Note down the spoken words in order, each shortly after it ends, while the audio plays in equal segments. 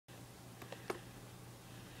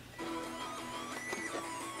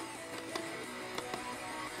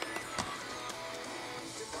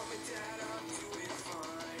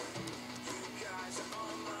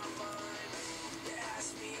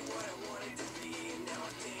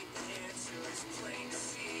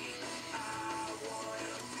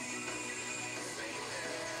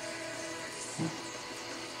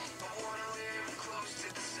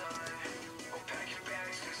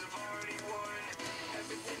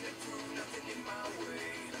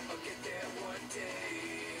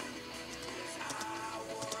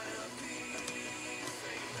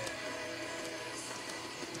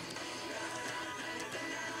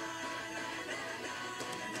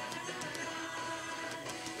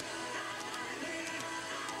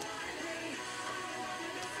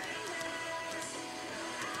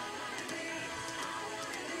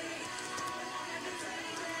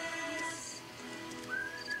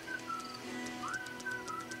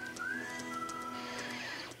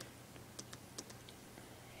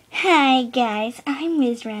Hi guys, I'm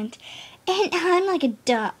Wizrunt, and I'm like a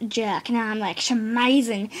jock, and I'm like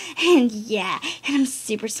amazing, and yeah, and I'm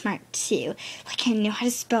super smart too. Like I know how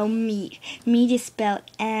to spell meat. Meat is spelled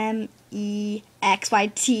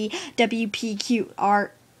MEXYTWPQR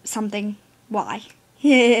something Y.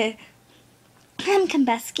 I'm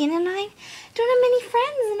Kambeskin, and I don't have many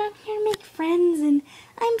friends, and I'm here to make friends, and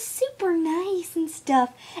I'm super nice and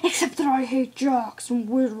stuff. Except that I hate jocks, and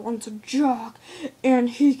Wizrunt's a jock, and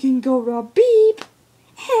he can go to beep.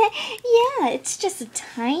 Yeah, it's just a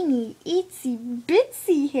tiny, itsy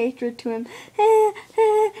bitsy hatred to him.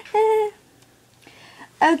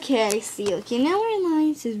 Okay, see, look, you know our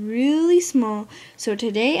alliance is really small, so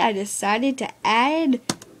today I decided to add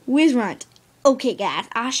Wizrunt. Okay, guys,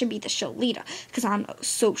 I should be the show leader, because I'm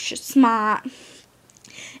so smart,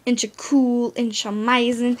 and so cool, and so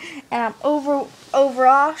amazing, and I'm overall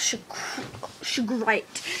so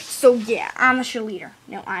great. So yeah, I'm the show leader.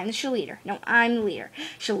 No, I'm the show leader. No, I'm the leader.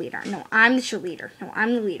 Show leader. No, I'm the show leader. No,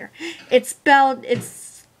 I'm the leader. It's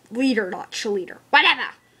leader, not show leader.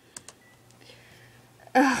 Whatever.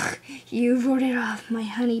 Ugh, you voted off my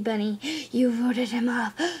honey bunny. You voted him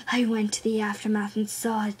off. I went to the aftermath and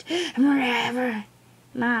saw it. And whatever.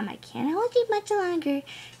 Mom, I can't hold you much longer.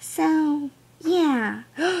 So, yeah.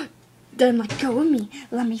 Then let go of me.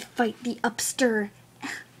 Let me fight the upstir.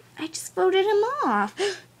 I just voted him off.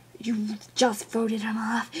 You just voted him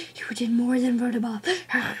off. You did more than vote him off.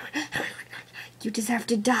 You deserve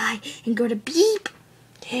to die and go to beep.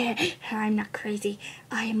 I'm not crazy.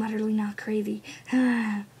 I am utterly not crazy.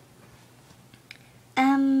 Hi.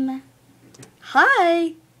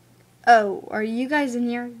 Oh, are you guys in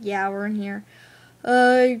here? Yeah, we're in here.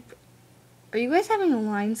 Are you guys having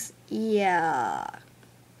alliance? Yeah.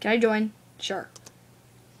 Can I join? Sure.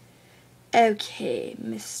 Okay,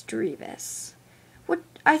 Mischievous. What?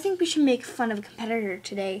 I think we should make fun of a competitor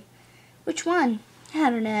today. Which one? I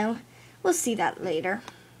don't know. We'll see that later.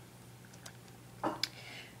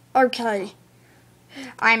 Okay.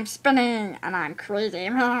 I'm spinning, and I'm crazy.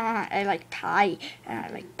 I like pie, and I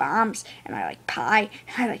like bombs, and I like pie,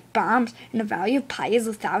 and I like bombs, and the value of pi is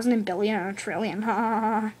 1,000 and billion and a trillion.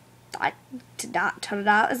 That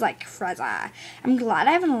is like Frezza. I'm glad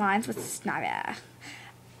I have an alliance with Sniper.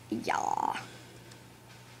 Yeah.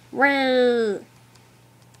 Woo!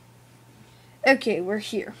 Okay, we're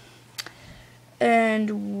here.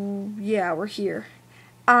 And, yeah, we're here.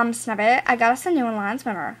 Snippet, I got us a new alliance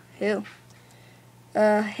member. Who?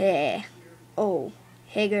 Hey. Oh,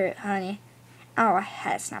 hey, good, honey. Oh,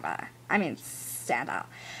 hey, Snippet. I mean, Santa.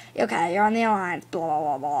 Okay, you're on the alliance. Blah,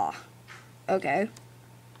 blah, blah, blah. Okay.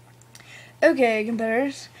 Okay,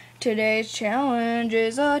 competitors. Today's challenge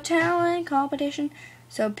is a talent competition.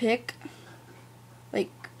 So pick, like,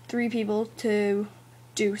 3 people to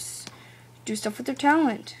do stuff with their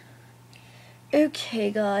talent.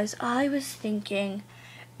 Okay, guys, I was thinking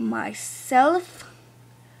myself,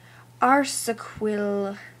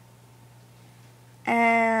 Arsequil,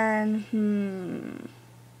 and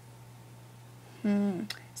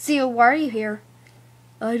Seal, why are you here?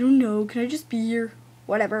 I don't know. Can I just be here?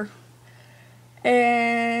 Whatever.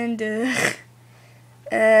 And